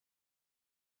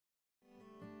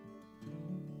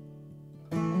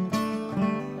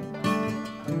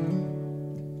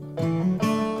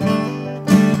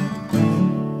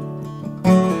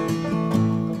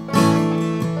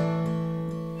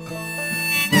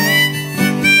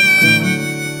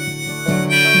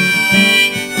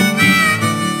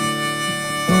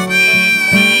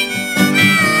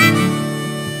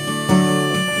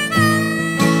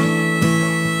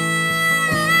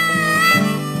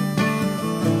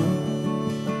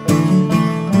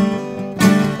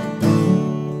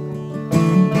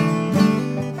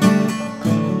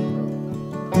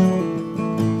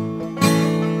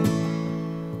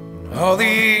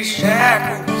these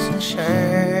shackles and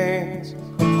chains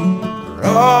are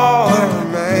all that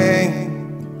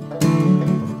remain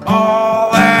of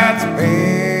all that's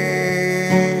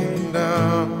been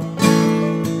done.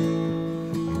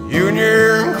 You and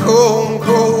your cold,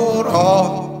 cold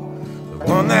heart, the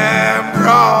one that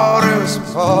brought us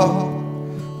apart,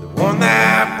 the one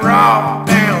that brought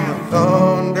down the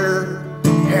thunder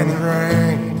and the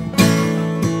rain.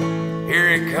 Here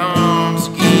it comes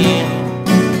again,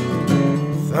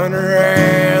 thunder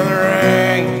and the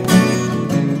rain.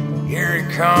 Here it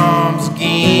comes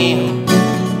again.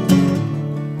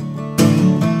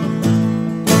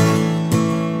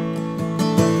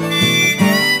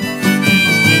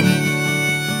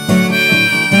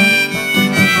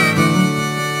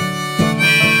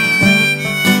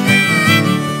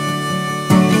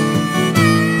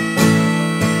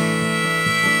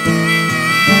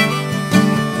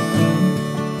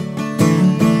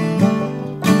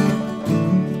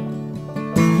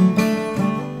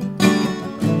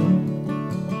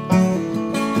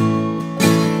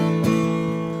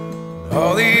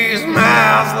 All these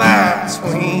miles lie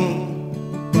between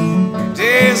your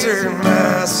desert and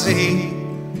my sea,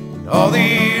 and all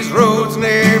these roads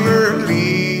never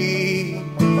lead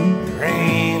your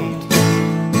end.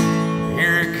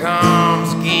 Here it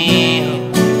comes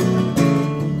again,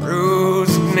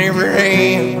 roads that never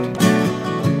end.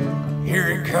 Here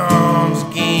it comes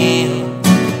again.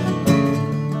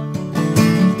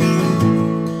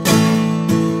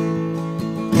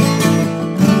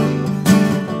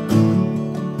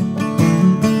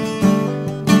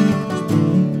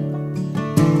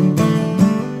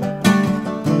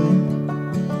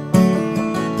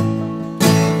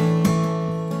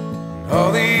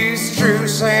 All these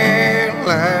truths and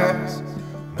lies,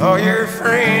 and all your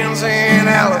friends and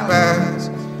alibis,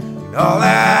 and all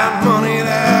that money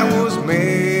that was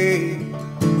made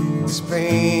and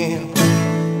spent.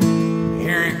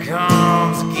 Here it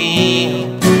comes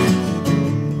again,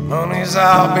 money's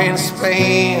all been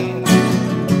spent.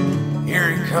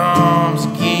 Here it comes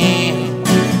again.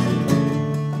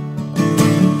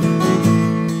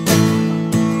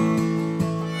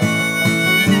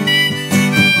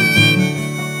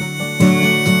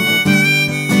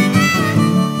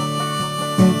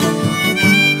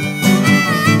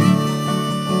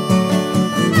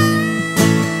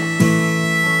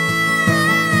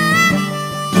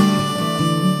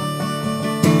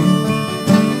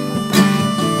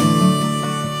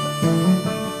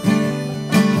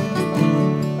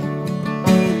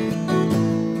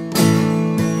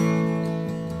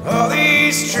 All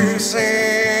these truths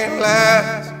and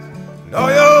lies, and all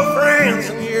your friends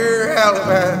and your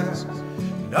alibis,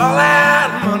 and all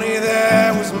that money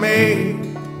that was made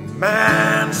and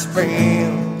mine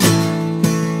spent.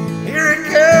 Here it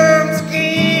comes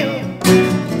again,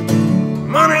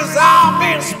 money's all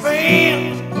been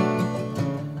spent.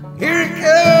 Here it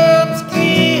comes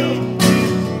again.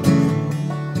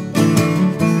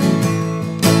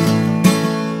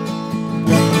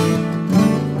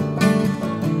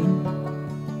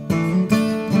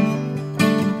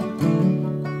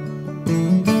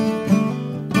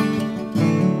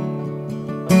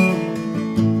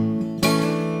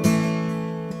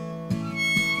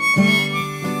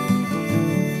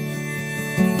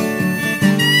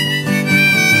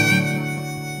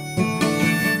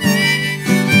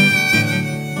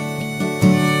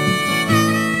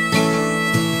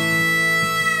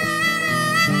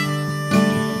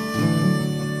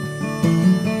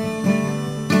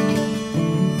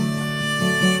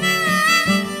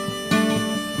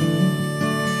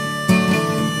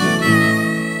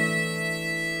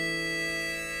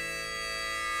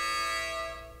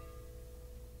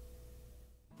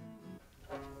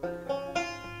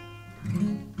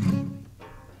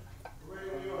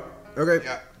 Okay.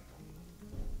 Yeah.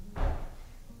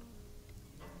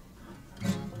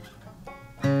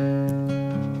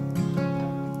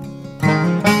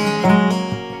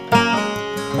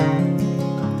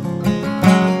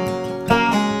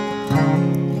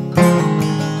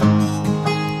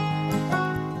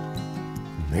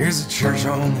 There's a church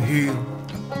on the hill,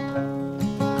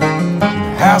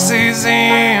 houses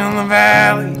in the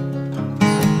valley,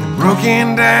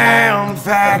 broken down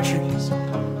factories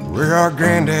where our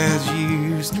granddads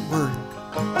used to work.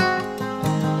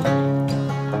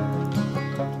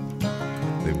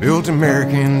 They built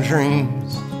American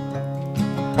dreams,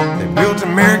 they built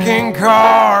American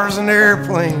cars and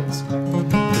airplanes.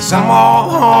 They sent them all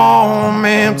home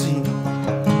empty in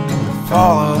the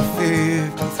fall of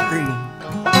 '53.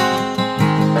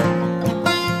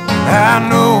 I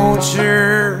know what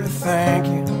you're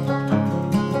thinking,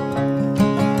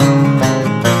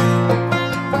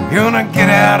 you'll gonna get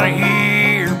out of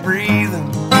here breathing.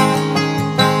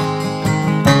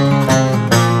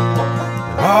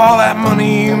 All that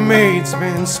money you made's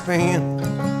been spent.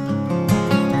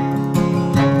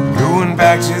 Going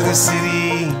back to the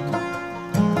city,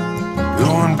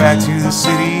 going back to the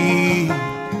city.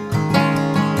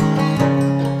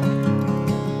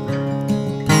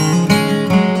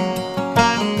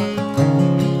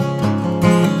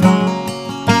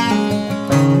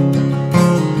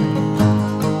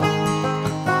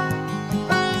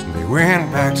 They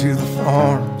went back to the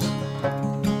farms.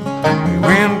 They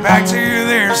went back to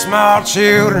their small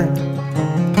children.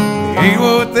 They ate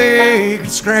what they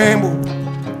could scramble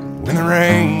when the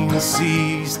rain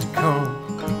ceased to come.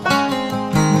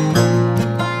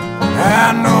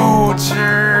 I know what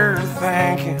you're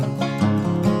thinking.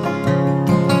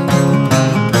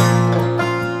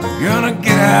 You're gonna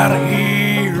get out of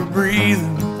here breathing.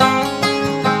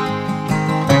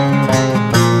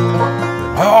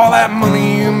 All that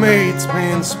money you made's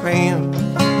been spent.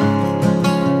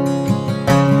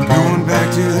 Going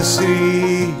back to the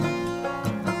city,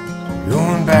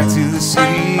 going back to the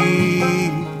city.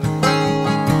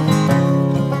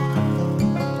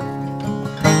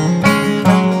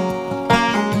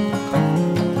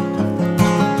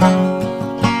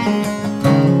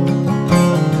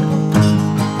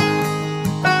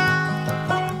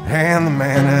 And the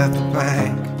man at the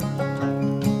bank,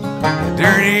 the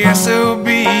dirty SOB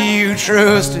you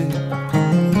trusted,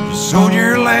 you sold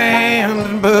your land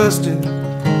and busted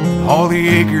all the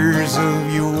acres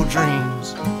of your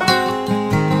dreams.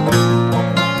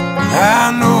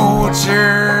 I know what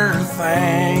you're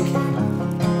thinking.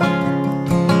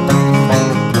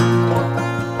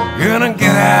 You're gonna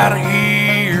get out of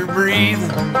here breathing.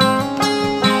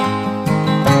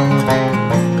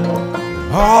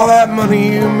 All that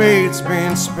money you made's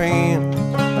been spent.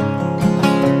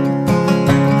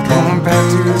 Going back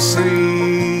to the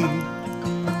city,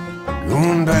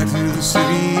 going back to the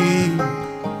city,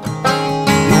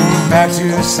 going back to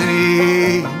the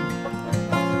city,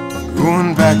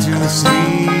 going back to the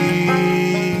city.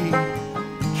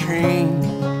 Train.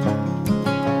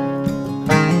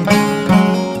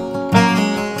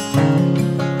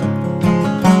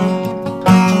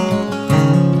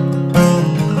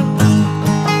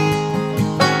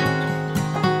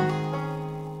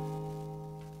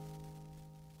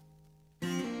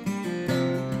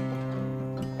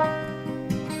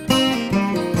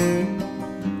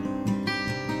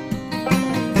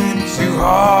 Two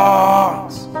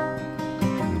hearts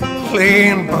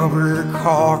playing bumper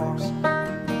cars,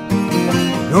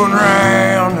 going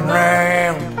round and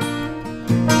round.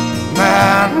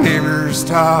 My never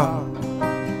stop.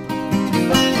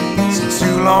 It's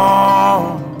too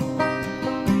long.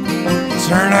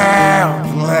 Turn out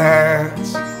the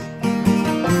lights,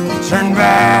 turn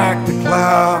back the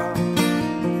clock,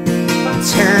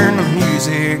 turn the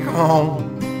music on.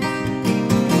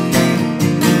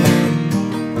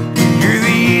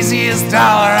 Easiest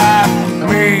dollar I've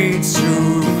made so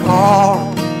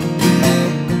far.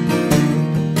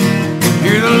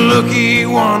 You're the lucky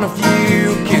one if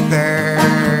you get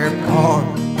that far.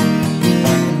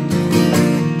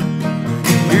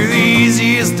 You're the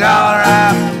easiest dollar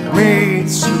I've made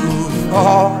so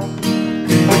far.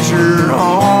 But you're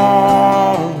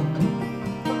home,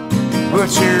 but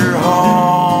you're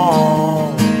home.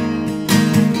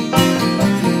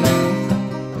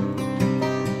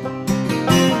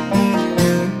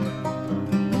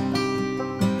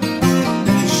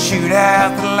 Shoot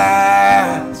out the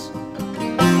lights,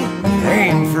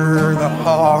 aim for the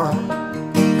heart.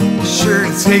 Sure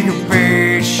to take a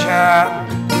big shot,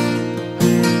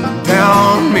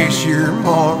 don't miss your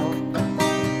mark.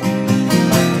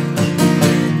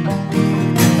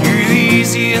 You're the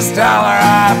easiest dollar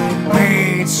I've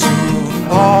made so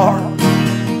far.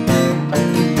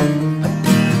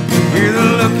 You're the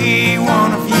lucky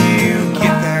one if you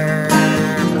get there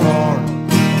far.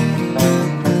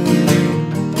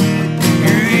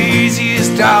 You're the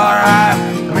easiest dollar I've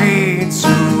made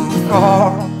so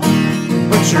far.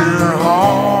 But you're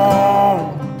home,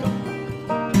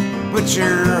 but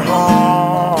you're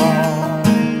home.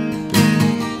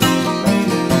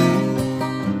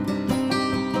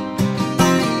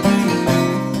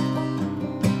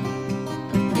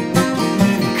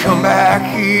 Come back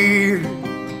here,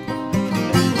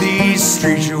 these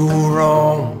streets you'll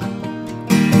roam.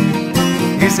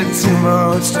 Is it too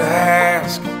much to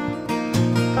ask?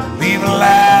 Leave a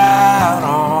light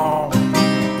on.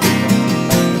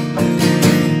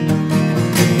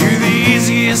 You're the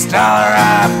easiest dollar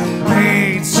I've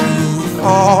made so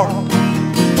far.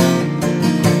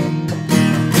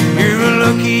 You're a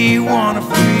lucky one if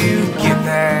you get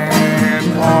that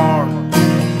hard.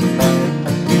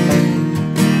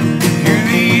 You're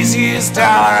the easiest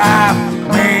dollar I've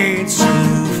made so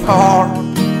far.